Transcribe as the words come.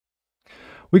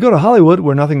We go to Hollywood,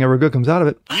 where nothing ever good comes out of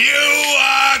it. You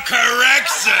are correct,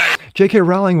 sir. JK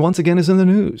Rowling once again is in the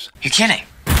news. You're kidding.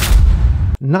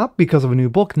 Not because of a new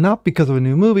book, not because of a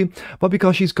new movie, but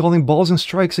because she's calling balls and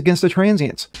strikes against the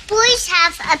transients. Boys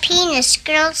have a penis,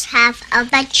 girls have a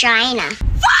vagina.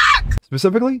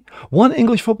 Specifically, one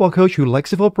English football coach who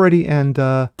likes to feel pretty and,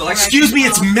 Excuse me,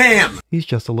 it's ma'am. he's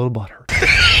just a little butthurt.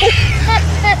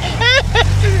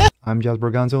 I'm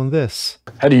Jasper Gonzo, and this.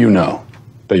 How do you know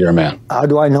that you're a man? How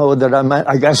do I know that I'm a,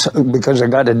 I guess because I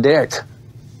got a dick.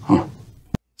 Huh.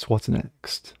 It's What's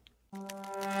Next.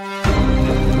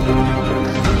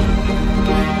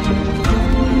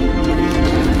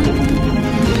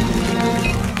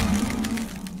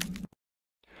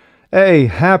 Hey,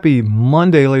 happy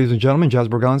Monday, ladies and gentlemen.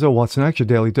 Jasper Gonzo, What's Next? Your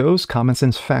daily dose, common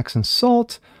sense, facts, and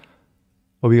salt.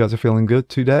 Hope you guys are feeling good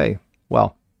today.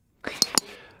 Well,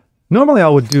 normally I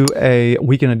would do a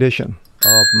weekend edition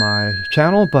of my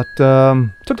channel, but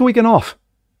took the weekend off.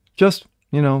 Just,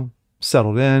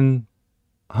 settled in,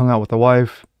 hung out with the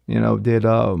wife, did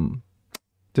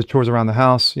chores around the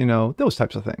house, those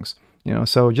types of things.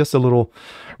 So just a little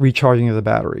recharging of the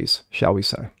batteries, shall we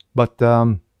say. But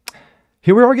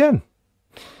here we are again.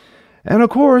 And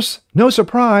of course, no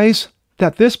surprise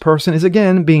that this person is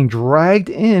again being dragged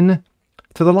in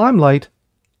to the limelight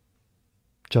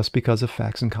just because of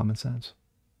facts and common sense.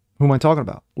 Who am I talking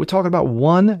about? We're talking about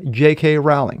one JK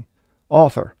Rowling,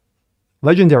 author,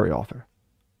 legendary author,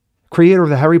 creator of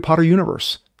the Harry Potter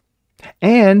universe,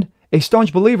 and a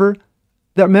staunch believer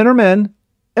that men are men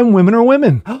and women are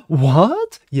women.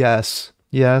 What? Yes.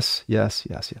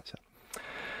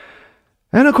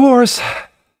 And of course,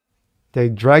 they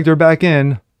dragged her back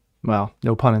in, well,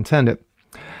 no pun intended,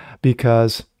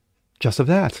 because just of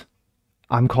that.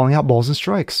 I'm calling out balls and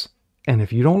strikes. And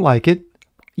if you don't like it,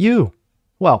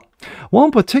 well, one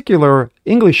particular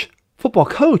English football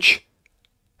coach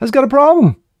has got a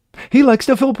problem. He likes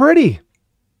to feel pretty,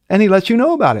 and he lets you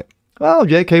know about it. Well,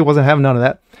 JK wasn't having none of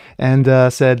that, and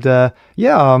said,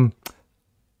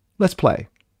 let's play,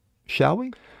 shall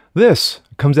we? This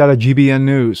comes out of GBN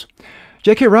News.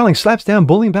 JK Rowling slaps down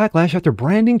bullying backlash after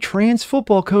branding trans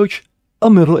football coach a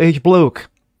middle-aged bloke.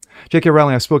 JK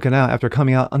Rowling has spoken out after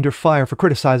coming out under fire for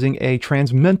criticizing a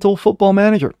trans mental football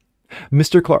manager.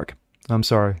 Mr. Clark, I'm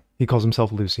sorry, he calls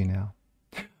himself Lucy now,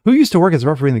 who used to work as a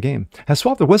referee in the game, has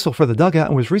swapped the whistle for the dugout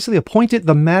and was recently appointed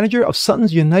the manager of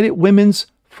Sutton's United women's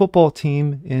football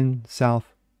team in South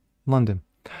London.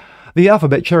 The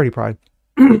Alphabet Charity Pride,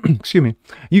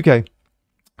 UK,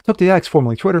 took to X,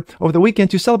 formerly Twitter, over the weekend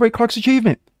to celebrate Clark's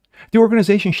achievement. The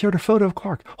organization shared a photo of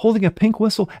Clark holding a pink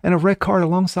whistle and a red card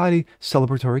alongside a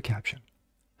celebratory caption.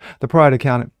 The Pride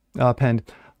account penned,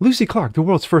 Lucy Clark, the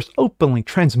world's first openly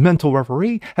trans mental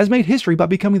referee, has made history by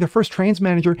becoming the first trans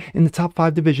manager in the top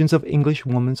 5 divisions of English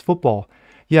women's football.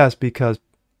 Yes, because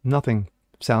nothing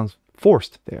sounds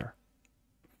forced there.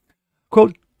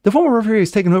 Quote, the former referee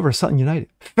has taken over Sutton United.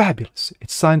 Fabulous.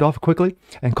 It signed off quickly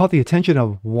and caught the attention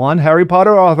of one Harry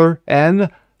Potter author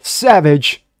and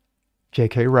savage,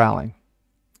 JK Rowling.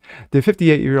 The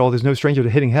 58-year-old is no stranger to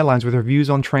hitting headlines with her views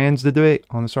on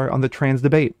the trans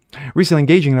debate. Recently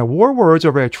engaging in a war words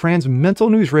over a trans mental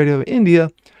news radio in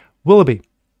India, Willoughby.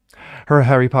 Her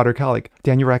Harry Potter colleague,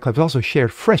 Daniel Radcliffe, also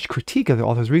shared fresh critique of the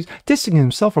author's views, distancing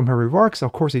himself from her remarks,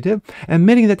 of course he did,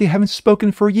 admitting that they haven't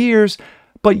spoken for years,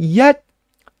 but yet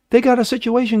they got a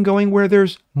situation going where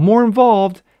there's more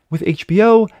involved with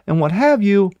HBO and what have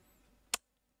you,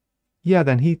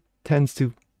 than he tends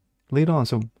to lead on.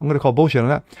 So I'm going to call bullshit on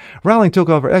that. Rowling took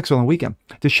over X on the weekend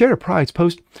to share a Pride's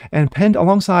post and penned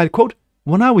alongside, quote,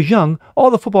 when I was young, all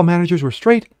the football managers were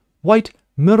straight, white,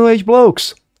 middle-aged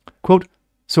blokes. Quote,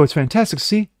 so it's fantastic to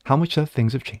see how much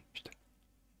things have changed.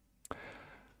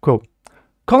 Quote,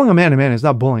 calling a man is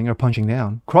not bullying or punching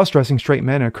down. Cross-dressing straight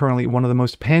men are currently one of the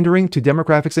most pandering to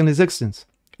demographics in existence,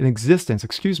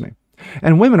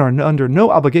 and women are under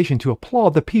no obligation to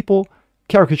applaud the people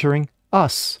caricaturing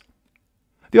us.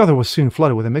 The author was soon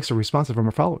flooded with a mix of responses from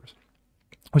her followers,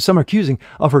 with some accusing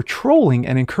of her trolling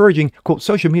and encouraging, quote,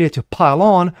 social media to pile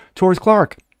on towards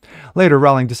Clark. Later,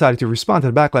 Rowling decided to respond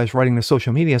to the backlash, writing to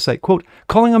social media site, quote,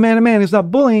 calling a man is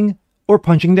not bullying or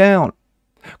punching down.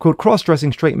 Quote,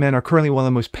 cross-dressing straight men are currently one of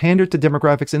the most pandered to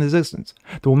demographics in existence.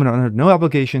 The women are under no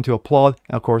obligation to applaud,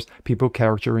 and of course, people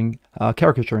caricaturing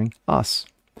us.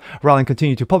 Rowling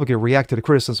continued to publicly react to the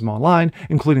criticism online,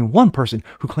 including one person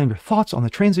who claimed her thoughts on the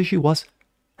trans issue was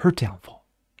her downfall.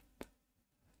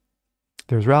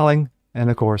 There's Rowling, and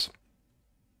of course,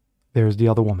 there's the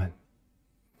other woman.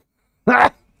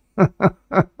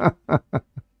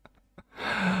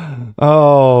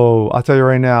 Oh, I'll tell you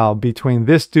right now, between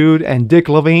this dude and Dick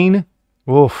Levine,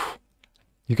 oof,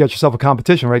 You got yourself a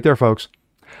competition right there, folks.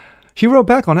 She wrote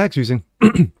back on X using,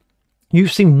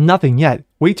 "You've seen nothing yet.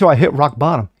 Wait till I hit rock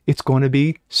bottom. It's going to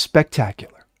be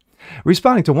spectacular."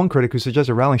 Responding to one critic who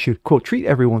suggested Rowling should, quote, treat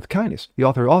everyone with kindness, the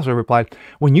author also replied,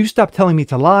 "When you stop telling me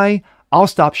to lie, I'll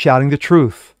stop shouting the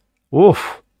truth."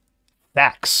 Oof.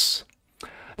 Facts.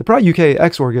 The Pride UK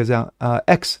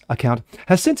X account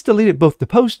has since deleted both the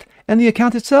post and the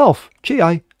account itself. Gee,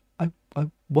 I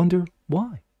wonder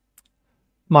why.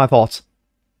 My thoughts.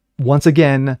 Once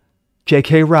again,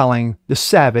 JK Rowling, the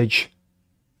savage,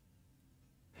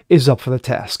 is up for the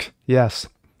task. Yes.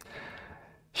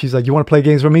 She's like, "You want to play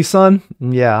games with me, son?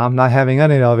 Yeah, I'm not having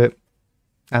any of it.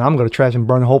 And I'm going to trash and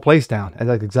burn the whole place down." And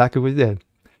that's exactly what he did.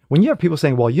 When you have people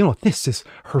saying, "Well, you know, this is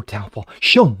her downfall.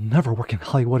 She'll never work in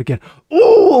Hollywood again."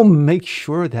 Oh, make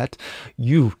sure that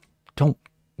you don't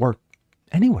work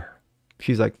anywhere.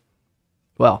 She's like,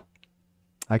 "Well,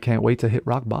 I can't wait to hit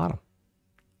rock bottom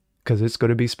because it's going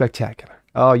to be spectacular."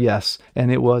 Oh, yes. And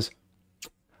it was,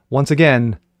 once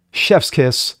again, chef's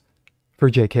kiss for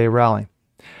JK Rowling.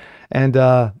 And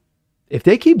if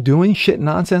they keep doing shit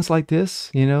nonsense like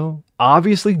this, you know,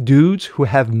 obviously dudes who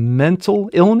have mental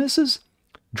illnesses,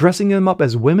 dressing them up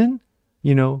as women,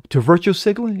 you know, to virtue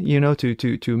signal, you know,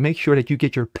 to make sure that you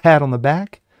get your pat on the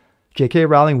back, JK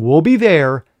Rowling will be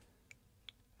there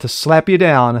to slap you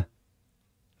down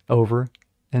over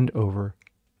and over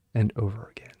and over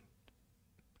again.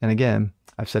 And again,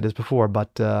 I've said this before,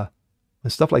 but when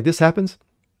stuff like this happens,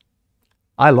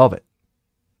 I love it.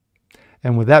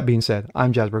 And with that being said,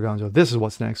 I'm Jasper Gonzo. This is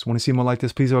What's Next. Want to see more like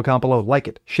this? Please leave a comment below. Like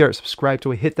it, share it, subscribe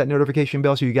to it, hit that notification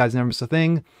bell so you guys never miss a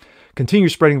thing. Continue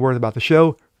spreading word about the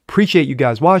show. Appreciate you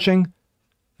guys watching,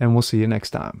 and we'll see you next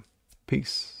time.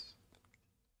 Peace.